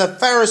priests and the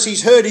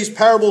Pharisees heard his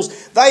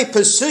parables, they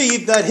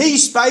perceived that he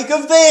spake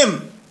of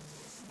them.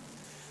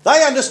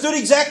 They understood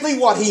exactly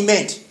what he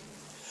meant.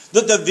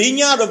 That the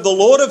vineyard of the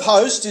Lord of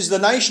hosts is the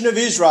nation of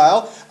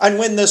Israel, and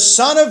when the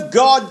Son of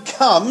God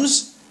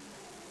comes,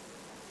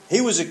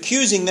 he was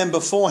accusing them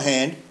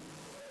beforehand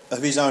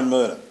of his own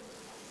murder.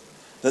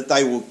 That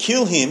they will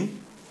kill him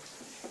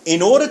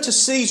in order to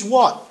seize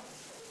what?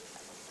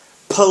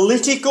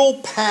 Political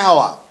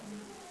power.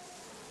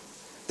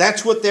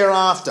 That's what they're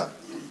after.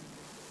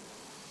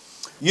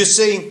 You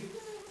see,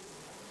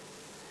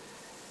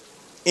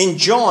 in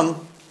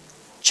John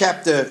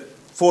chapter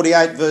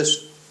 48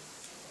 verse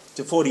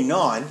to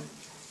 49,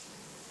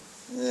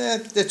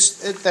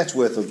 that's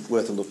worth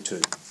a look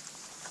too.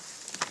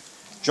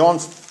 John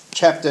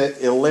chapter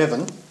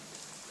 11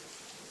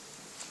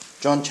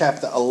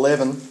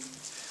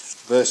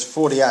 verse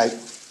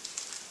 48.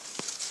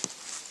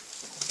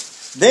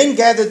 Then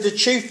gathered the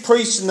chief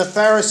priests and the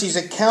Pharisees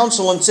a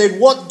council and said,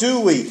 what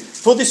do we?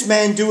 For this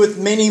man doeth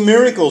many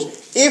miracles.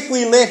 If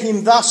we let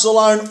him thus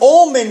alone,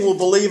 all men will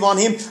believe on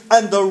him,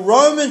 and the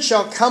Romans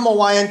shall come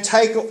and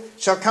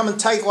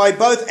take away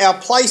both our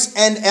place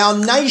and our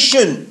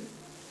nation.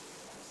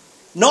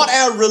 Not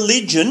our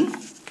religion,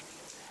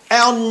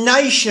 our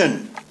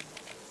nation.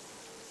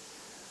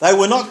 They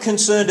were not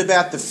concerned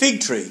about the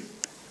fig tree.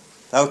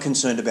 They were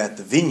concerned about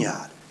the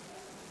vineyard.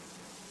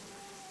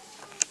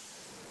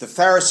 The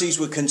Pharisees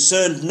were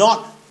concerned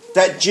not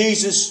that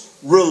Jesus'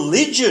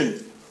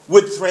 religion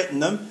would threaten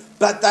them,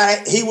 but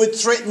that he would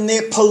threaten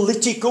their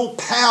political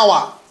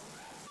power.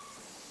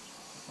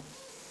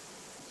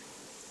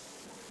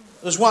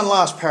 There's one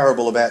last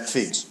parable about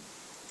figs.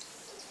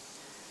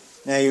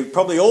 Now, you're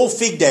probably all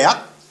figged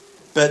out,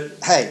 but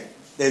hey,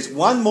 there's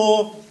one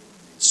more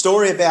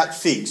story about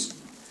figs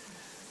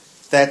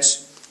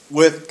that's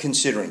worth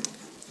considering.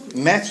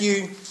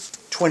 Matthew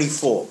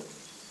 24.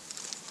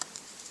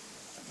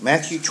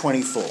 Matthew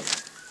 24.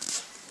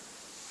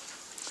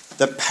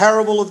 The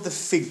parable of the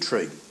fig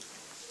tree.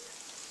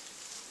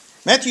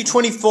 Matthew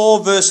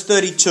 24 verse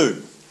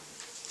 32.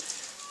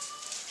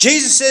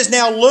 Jesus says,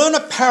 now learn a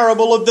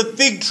parable of the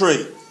fig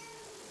tree.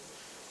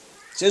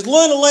 He says,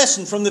 learn a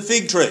lesson from the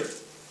fig tree.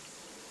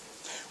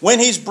 When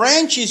his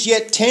branch is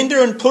yet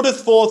tender and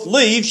putteth forth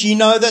leaves, ye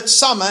know that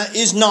summer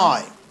is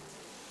nigh.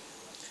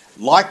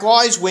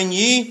 Likewise, when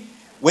ye,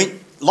 when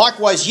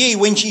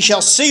ye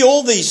shall see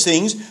all these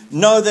things,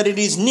 know that it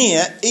is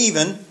near,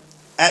 even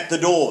at the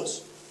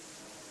doors.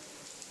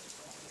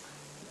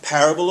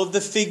 Parable of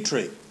the fig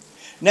tree.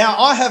 Now,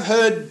 I have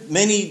heard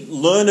many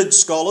learned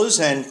scholars,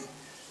 and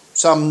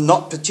some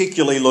not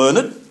particularly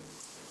learned,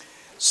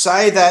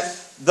 say that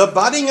the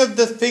budding of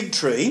the fig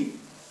tree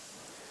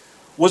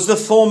was the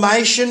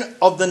formation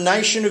of the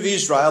nation of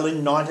Israel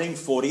in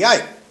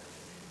 1948.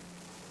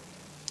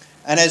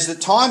 And as the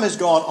time has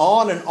gone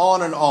on and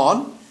on and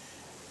on,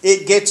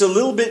 it gets a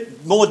little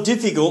bit more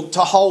difficult to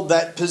hold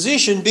that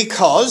position,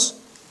 because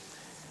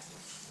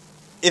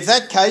if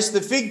that case,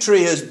 the fig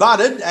tree has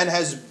budded and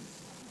has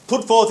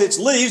put forth its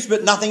leaves,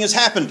 but nothing has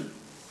happened.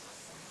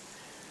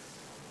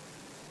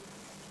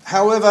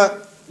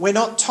 However, we're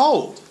not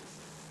told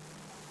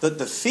that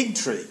the fig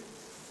tree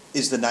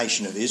is the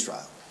nation of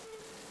Israel.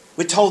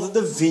 We're told that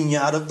the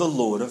vineyard of the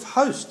Lord of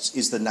hosts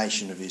is the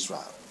nation of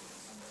Israel.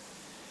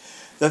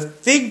 The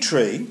fig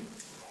tree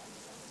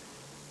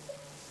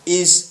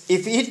is,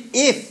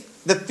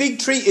 if the fig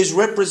tree is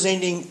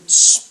representing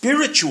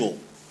spiritual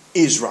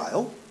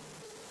Israel,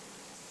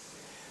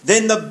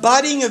 then the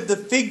budding of the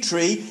fig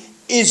tree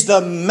is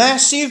the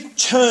massive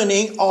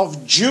turning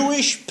of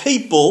Jewish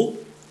people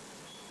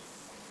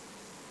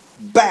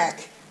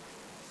back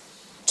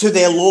to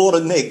their Lord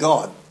and their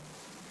God.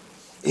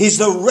 It is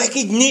the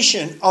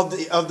recognition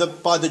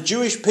by the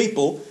Jewish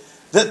people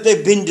that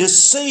they've been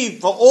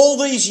deceived for all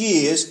these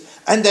years,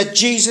 and that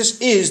Jesus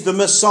is the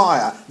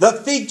Messiah. The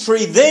fig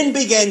tree then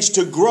begins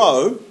to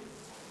grow,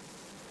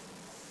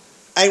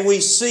 and we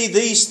see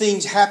these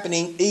things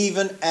happening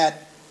even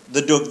at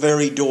the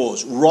very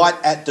doors, right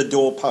at the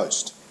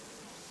doorpost.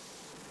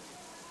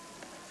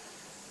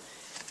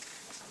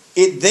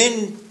 It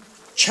then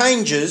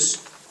changes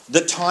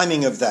the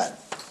timing of that,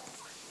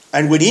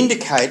 and would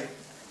indicate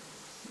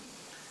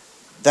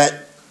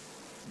that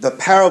the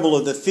parable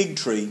of the fig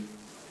tree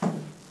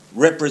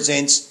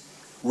represents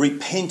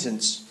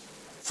repentance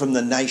from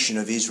the nation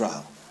of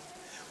Israel,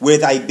 where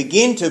they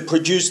begin to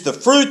produce the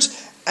fruit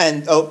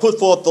and put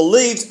forth the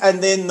leaves,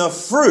 and then the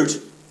fruit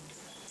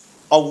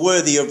are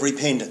worthy of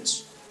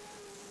repentance.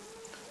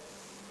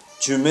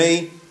 To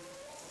me,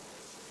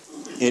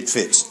 it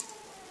fits.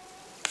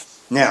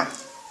 Now,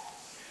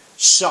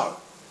 so,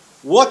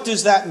 what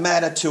does that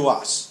matter to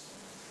us?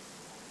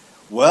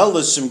 Well,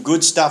 there's some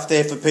good stuff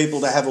there for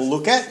people to have a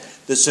look at.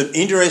 There's some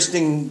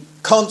interesting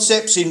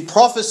concepts in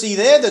prophecy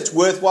there that's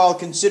worthwhile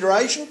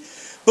consideration.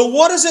 But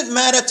what does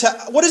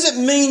it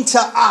mean to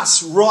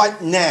us right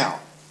now?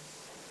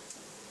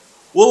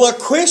 Well, the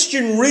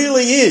question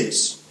really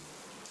is,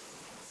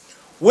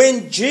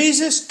 when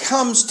Jesus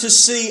comes to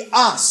see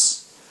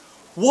us,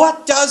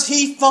 what does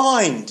he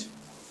find?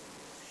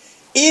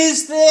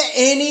 Is there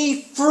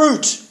any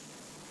fruit?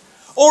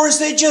 Or is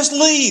there just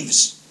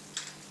leaves?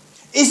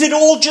 Is it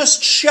all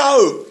just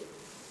show?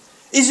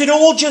 Is it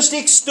all just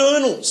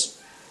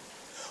externals?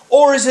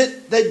 Or is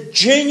it the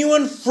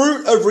genuine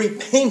fruit of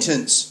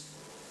repentance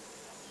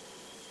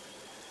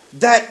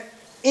that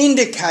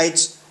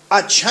indicates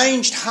a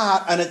changed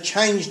heart and a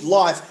changed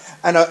life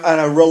and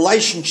a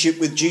relationship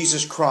with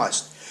Jesus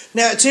Christ?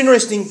 Now, it's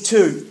interesting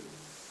too.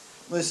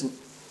 Listen,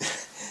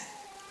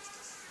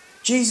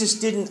 Jesus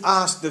didn't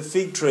ask the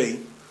fig tree,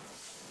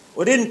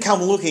 or didn't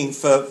come looking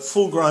for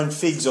full-grown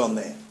figs on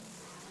there.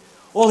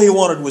 All he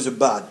wanted was a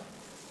bud.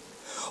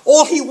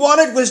 All he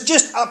wanted was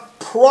just a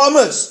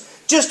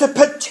promise, just a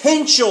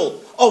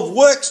potential of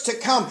works to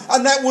come,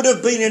 and that would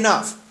have been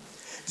enough.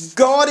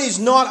 God is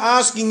not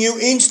asking you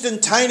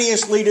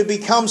instantaneously to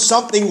become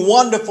something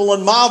wonderful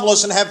and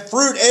marvellous and have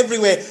fruit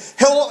everywhere.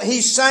 All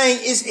he's saying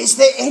is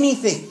there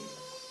anything?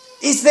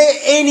 Is there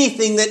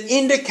anything that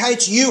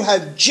indicates you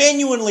have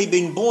genuinely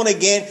been born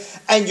again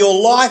and your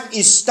life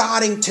is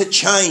starting to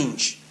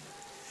change?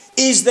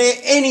 Is there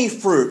any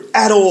fruit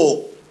at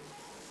all?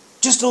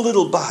 Just a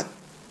little bud.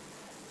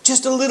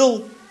 Just a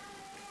little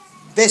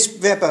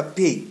Vespa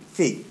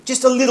fig.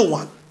 Just a little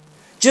one.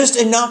 Just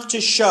enough to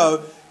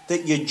show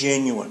that you're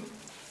genuine.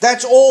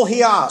 That's all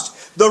he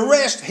asks. The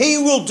rest he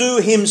will do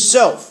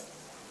himself.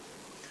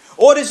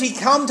 Or does he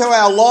come to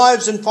our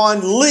lives and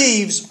find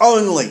leaves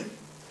only?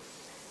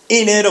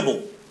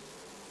 Inedible.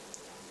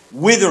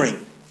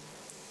 Withering.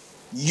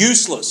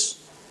 Useless.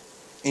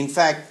 In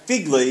fact,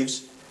 fig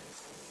leaves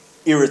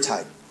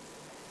irritate.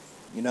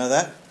 You know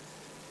that?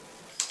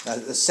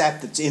 The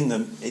sap that's in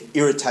them, it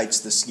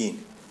irritates the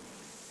skin.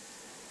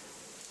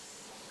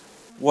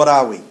 What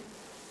are we?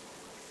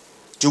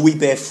 Do we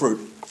bear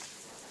fruit?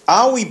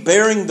 Are we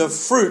bearing the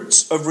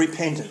fruits of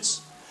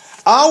repentance?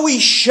 Are we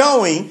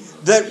showing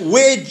that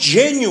we're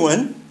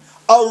genuine,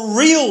 a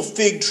real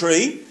fig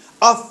tree,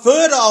 a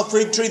fertile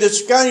fig tree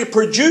that's going to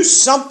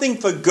produce something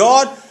for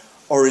God?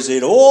 Or is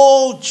it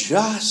all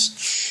just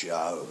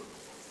show?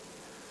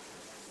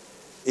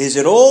 Is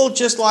it all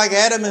just like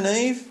Adam and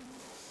Eve?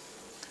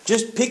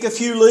 Just pick a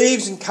few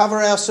leaves and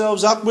cover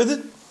ourselves up with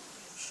it?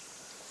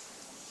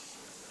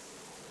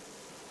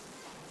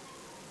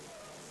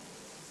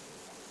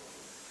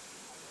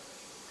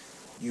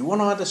 You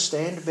want to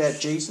understand about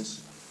Jesus?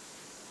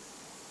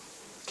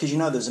 Because you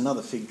know there's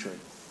another fig tree.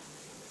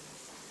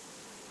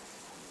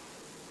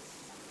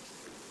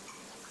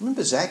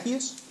 Remember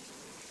Zacchaeus?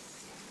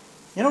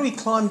 You know what he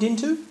climbed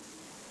into?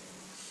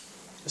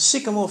 A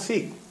sycamore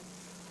fig.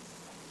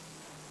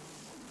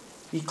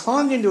 He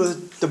climbed into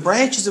the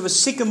branches of a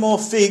sycamore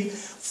fig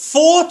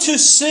for to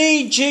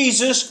see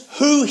Jesus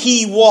who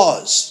he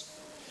was.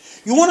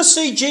 You want to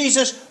see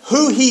Jesus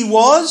who he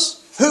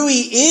was? Who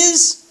he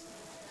is?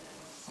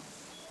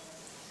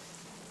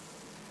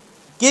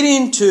 Get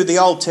into the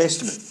Old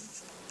Testament.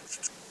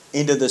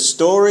 Into the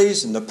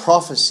stories and the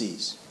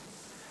prophecies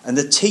and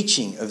the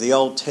teaching of the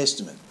Old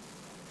Testament.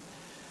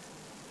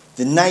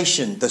 The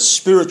nation, the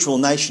spiritual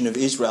nation of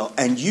Israel,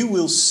 and you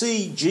will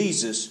see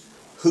Jesus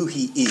who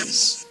he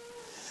is.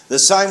 The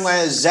same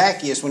way as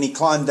Zacchaeus, when he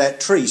climbed that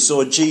tree,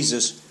 saw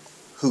Jesus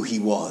who he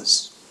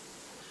was.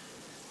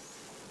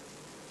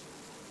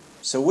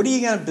 So what are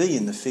you going to be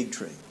in the fig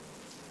tree?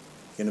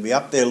 You're going to be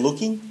up there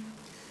looking,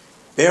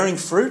 bearing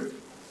fruit,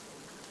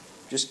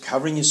 just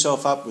covering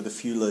yourself up with a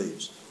few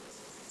leaves.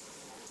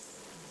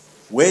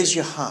 Where's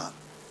your heart?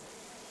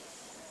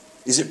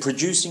 Is it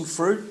producing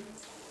fruit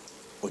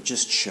or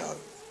just show?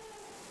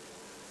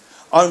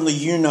 Only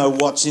you know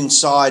what's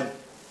inside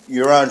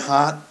your own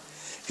heart.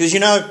 Because you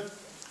know,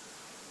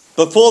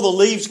 before the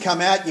leaves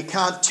come out, you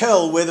can't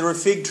tell whether a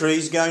fig tree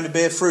is going to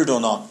bear fruit or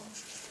not.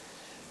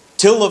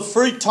 Till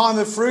the time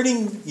of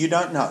fruiting, you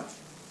don't know.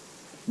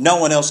 No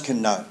one else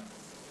can know.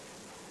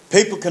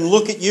 People can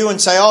look at you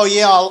and say, oh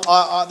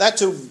yeah,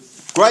 that's a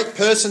great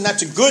person,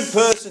 that's a good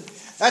person,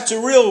 that's a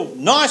real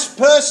nice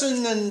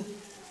person, and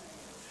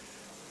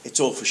it's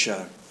all for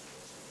show.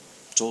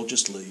 It's all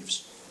just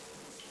leaves.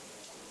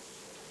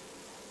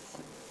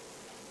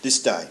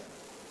 This day,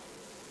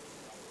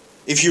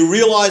 if you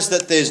realise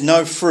that there's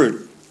no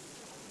fruit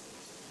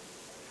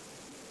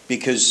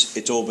because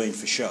it's all been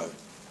for show,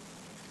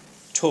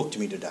 talk to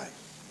me today.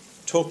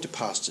 Talk to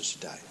pastors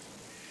today.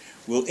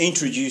 We'll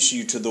introduce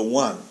you to the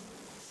one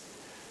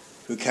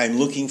who came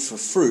looking for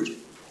fruit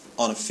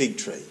on a fig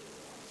tree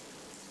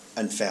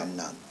and found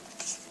none.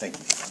 Thank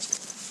you.